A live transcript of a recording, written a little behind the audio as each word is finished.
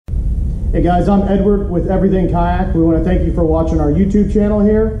Hey guys, I'm Edward with Everything Kayak. We want to thank you for watching our YouTube channel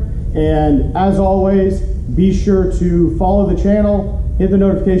here. And as always, be sure to follow the channel, hit the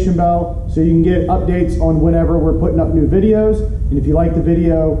notification bell so you can get updates on whenever we're putting up new videos. And if you like the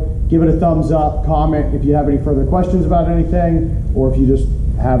video, give it a thumbs up, comment if you have any further questions about anything, or if you just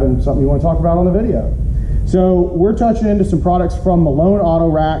have something you want to talk about on the video. So we're touching into some products from Malone Auto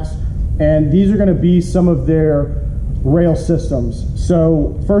Racks, and these are going to be some of their rail systems.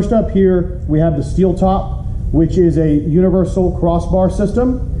 So first up here, we have the steel top, which is a universal crossbar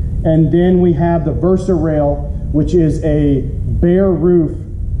system. And then we have the Versa Rail, which is a bare roof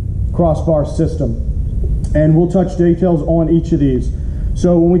crossbar system. And we'll touch details on each of these.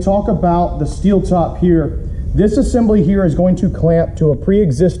 So when we talk about the steel top here, this assembly here is going to clamp to a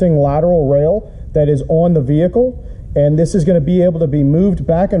pre-existing lateral rail that is on the vehicle. And this is going to be able to be moved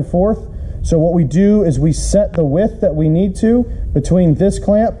back and forth. So what we do is we set the width that we need to between this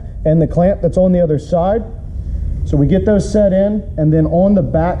clamp and the clamp that's on the other side. So we get those set in, and then on the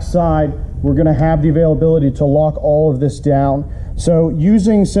back side, we're going to have the availability to lock all of this down. So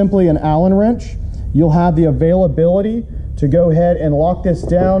using simply an Allen wrench, you'll have the availability to go ahead and lock this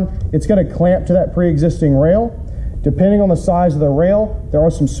down. It's going to clamp to that pre-existing rail. Depending on the size of the rail, there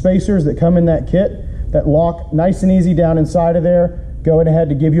are some spacers that come in that kit that lock nice and easy down inside of there, going ahead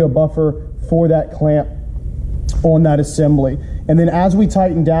to give you a buffer for that clamp on that assembly. And then as we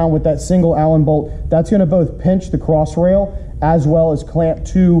tighten down with that single Allen bolt, that's going to both pinch the cross rail as well as clamp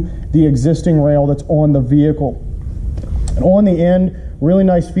to the existing rail that's on the vehicle. And on the end, really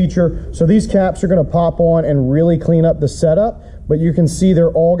nice feature. So these caps are going to pop on and really clean up the setup, but you can see they're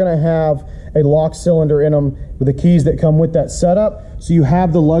all going to have a lock cylinder in them with the keys that come with that setup. So you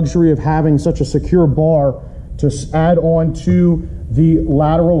have the luxury of having such a secure bar to add on to the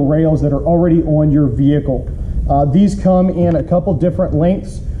lateral rails that are already on your vehicle. These come in a couple different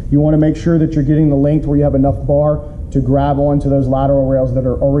lengths. You want to make sure that you're getting the length where you have enough bar to grab onto those lateral rails that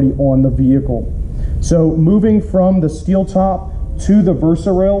are already on the vehicle. So moving from the steel top to the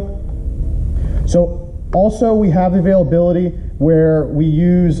Versa Rail. So also we have the availability where we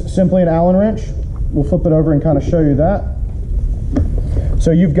use simply an Allen wrench. We'll flip it over and kind of show you that.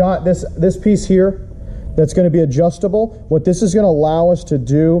 So you've got this piece here that's going to be adjustable. What this is going to allow us to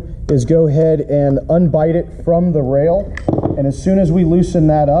do is go ahead and unbite it from the rail. And as soon as we loosen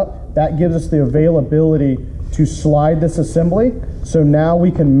that up, that gives us the availability to slide this assembly. So now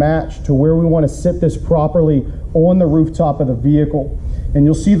we can match to where we want to sit this properly on the rooftop of the vehicle. And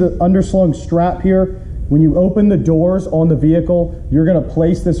you'll see the underslung strap here. When you open the doors on the vehicle, you're going to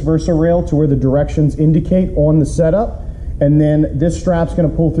place this Versa Rail to where the directions indicate on the setup. And then this strap's going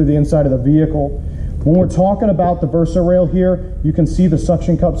to pull through the inside of the vehicle. When we're talking about the Versa Rail here, you can see the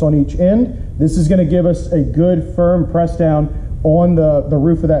suction cups on each end. This is going to give us a good firm press down on the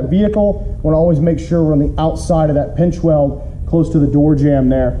roof of that vehicle. We want to always make sure we're on the outside of that pinch weld close to the door jamb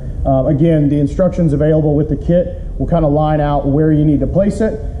there. Again, the instructions available with the kit will kind of line out where you need to place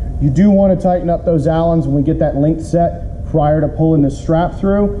it. You do want to tighten up those Allens when we get that length set prior to pulling this strap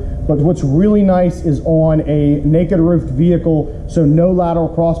through. But what's really nice is on a naked roofed vehicle, so no lateral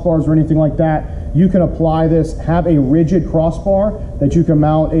crossbars or anything like that, you can apply this, have a rigid crossbar that you can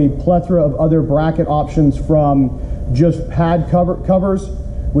mount a plethora of other bracket options, from just pad covers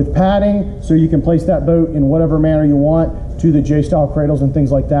with padding, so you can place that boat in whatever manner you want, to the J-style cradles and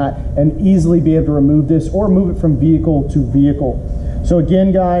things like that, and easily be able to remove this or move it from vehicle to vehicle. So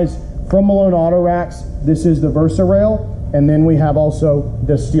again, guys, from Malone Auto Racks, this is the Versa Rail, and then we have also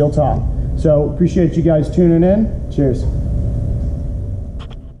the steel top. So appreciate you guys tuning in. Cheers.